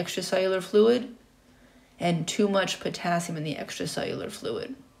sodium in the extracellular fluid and too much potassium in the extracellular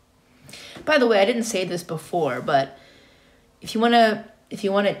fluid. By the way, I didn't say this before, but if you want a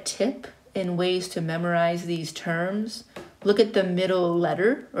tip in ways to memorize these terms, look at the middle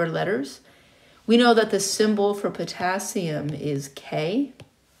letter or letters. We know that the symbol for potassium is K.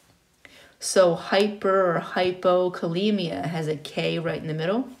 So hyper or hypokalemia has a K right in the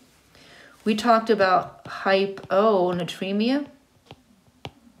middle. We talked about hyponatremia.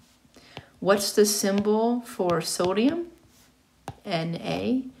 What's the symbol for sodium?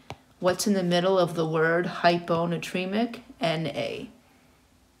 Na. What's in the middle of the word hyponatremic? Na.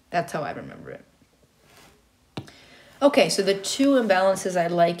 That's how I remember it. Okay, so the two imbalances I'd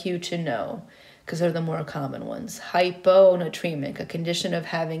like you to know, because they're the more common ones. Hyponatremic, a condition of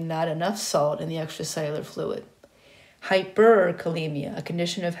having not enough salt in the extracellular fluid. Hyperkalemia, a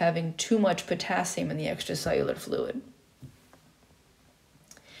condition of having too much potassium in the extracellular fluid.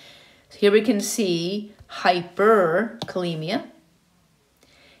 So here we can see hyperkalemia.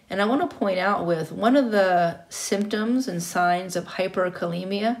 And I want to point out with one of the symptoms and signs of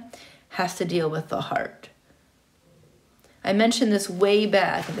hyperkalemia has to deal with the heart. I mentioned this way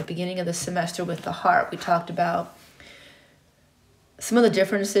back at the beginning of the semester with the heart. We talked about some of the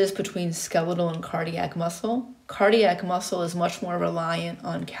differences between skeletal and cardiac muscle. Cardiac muscle is much more reliant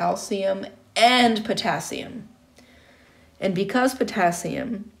on calcium and potassium. And because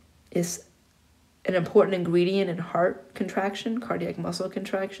potassium is an important ingredient in heart contraction, cardiac muscle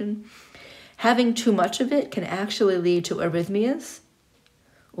contraction, having too much of it can actually lead to arrhythmias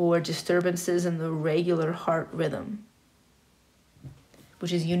or disturbances in the regular heart rhythm,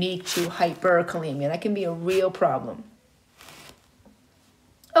 which is unique to hyperkalemia. That can be a real problem.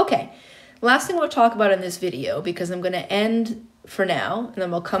 Okay, last thing we'll talk about in this video, because I'm going to end for now, and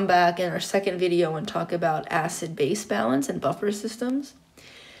then we'll come back in our second video and talk about acid-base balance and buffer systems.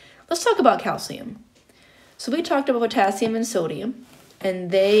 Let's talk about calcium. So we talked about potassium and sodium,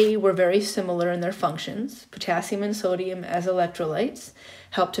 and they were very similar in their functions. Potassium and sodium as electrolytes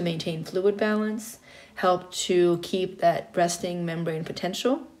help to maintain fluid balance, help to keep that resting membrane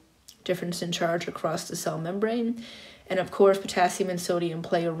potential, difference in charge across the cell membrane. And of course, potassium and sodium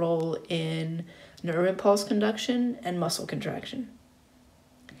play a role in nerve impulse conduction and muscle contraction.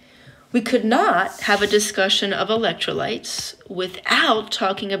 We could not have a discussion of electrolytes without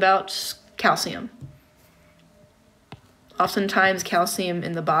talking about calcium. Oftentimes, calcium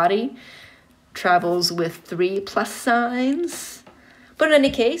in the body travels with 3+ signs. But in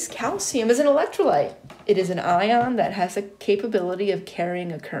any case, calcium is an electrolyte. It is an ion that has a capability of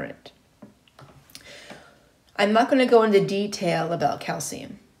carrying a current. I'm not going to go into detail about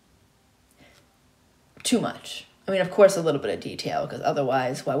calcium. Too much. I mean, of course, a little bit of detail, because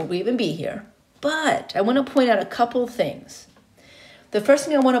otherwise, why would we even be here? But I want to point out a couple things. The first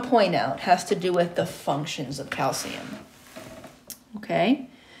thing I want to point out has to do with the functions of calcium. okay?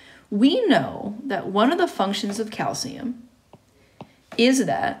 We know that one of the functions of calcium is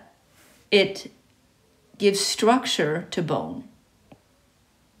that it gives structure to bone.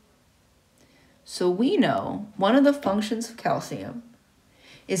 So we know one of the functions of calcium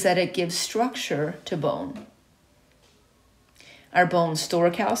is that it gives structure to bone. Our bones store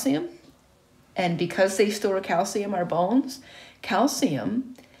calcium, and because they store calcium, our bones,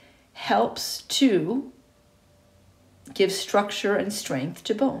 calcium helps to give structure and strength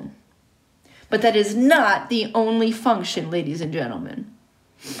to bone. But that is not the only function, ladies and gentlemen.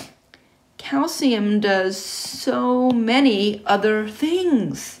 Calcium does so many other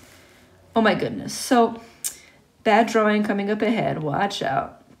things. Oh my goodness. So, bad drawing coming up ahead. Watch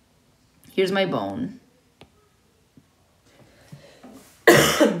out. Here's my bone.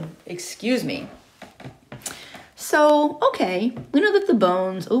 Excuse me. So, okay. We know that the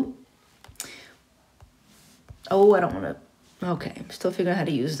bones... Oh, I don't want to... Okay, I'm still figuring out how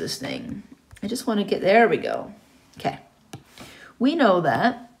to use this thing. I just want to get... There we go. Okay. We know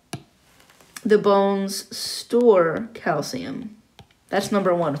that the bones store calcium. That's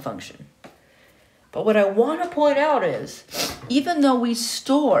number one function. But what I want to point out is, even though we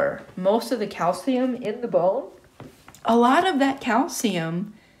store most of the calcium in the bone, a lot of that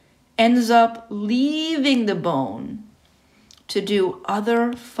calcium ends up leaving the bone to do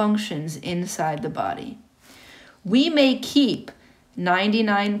other functions inside the body. We may keep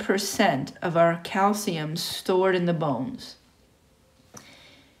 99% of our calcium stored in the bones.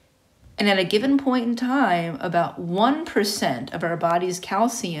 And at a given point in time, about 1% of our body's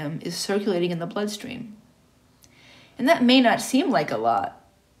calcium is circulating in the bloodstream. And that may not seem like a lot,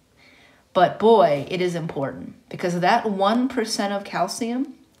 but boy, it is important, because that 1% of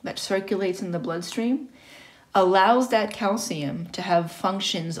calcium that circulates in the bloodstream allows that calcium to have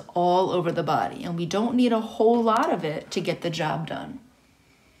functions all over the body, and we don't need a whole lot of it to get the job done.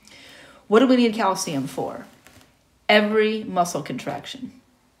 What do we need calcium for? Every muscle contraction.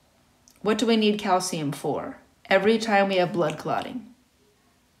 What do we need calcium for? Every time we have blood clotting.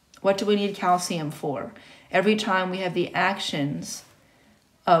 What do we need calcium for? Every time we have the actions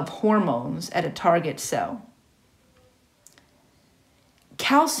of hormones at a target cell.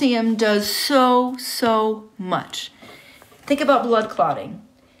 Calcium does so much. Think about blood clotting.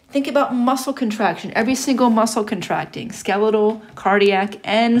 Think about muscle contraction. Every single muscle contracting, skeletal, cardiac,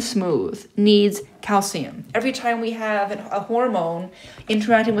 and smooth, needs calcium. Every time we have a hormone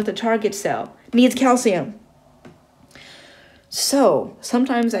interacting with a target cell, needs calcium. So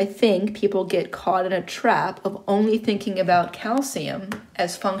sometimes I think people get caught in a trap of only thinking about calcium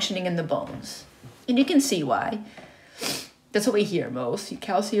as functioning in the bones. And you can see why. That's what we hear most.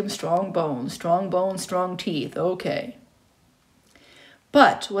 Calcium, strong bones, strong teeth. Okay.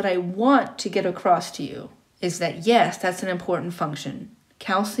 But what I want to get across to you is that, yes, that's an important function.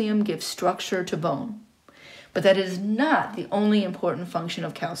 Calcium gives structure to bone. But that is not the only important function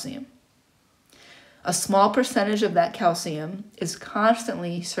of calcium. A small percentage of that calcium is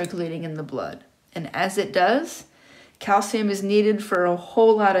constantly circulating in the blood. And as it does, calcium is needed for a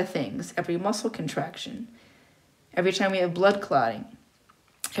whole lot of things. Every muscle contraction, every time we have blood clotting,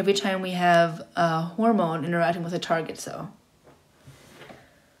 every time we have a hormone interacting with a target cell.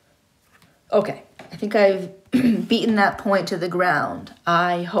 Okay, I think I've beaten that point to the ground,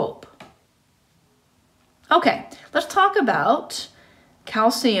 I hope. Okay, let's talk about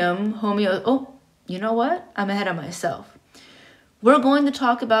calcium Oh, you know what? I'm ahead of myself. We're going to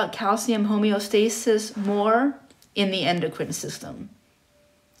talk about calcium homeostasis more in the endocrine system.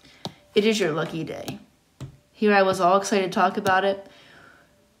 It is your lucky day. Here I was all excited to talk about it,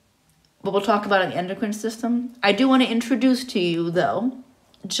 but we'll talk about it in the endocrine system. I do want to introduce to you, though,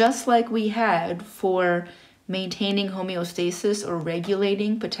 just like we had for maintaining homeostasis or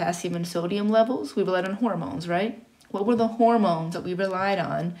regulating potassium and sodium levels, we relied on hormones, right? What were the hormones that we relied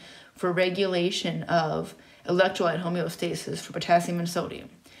on for regulation of electrolyte homeostasis for potassium and sodium?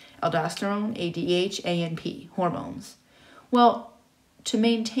 Aldosterone, ADH, ANP, hormones. Well, to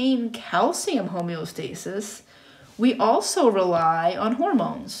maintain calcium homeostasis, we also rely on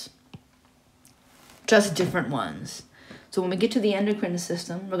hormones, just different ones. So when we get to the endocrine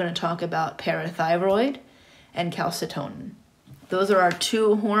system, we're going to talk about parathyroid and calcitonin. Those are our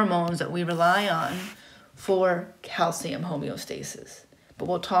two hormones that we rely on for calcium homeostasis. But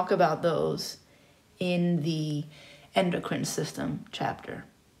we'll talk about those in the endocrine system chapter.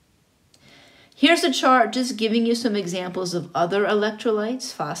 Here's a chart just giving you some examples of other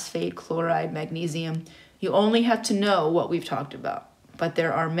electrolytes, phosphate, chloride, magnesium. You only have to know what we've talked about. But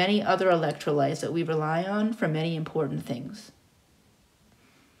there are many other electrolytes that we rely on for many important things.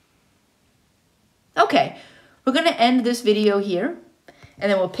 Okay, We're going to end this video here,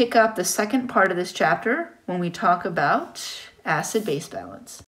 and then we'll pick up the second part of this chapter when we talk about acid-base balance.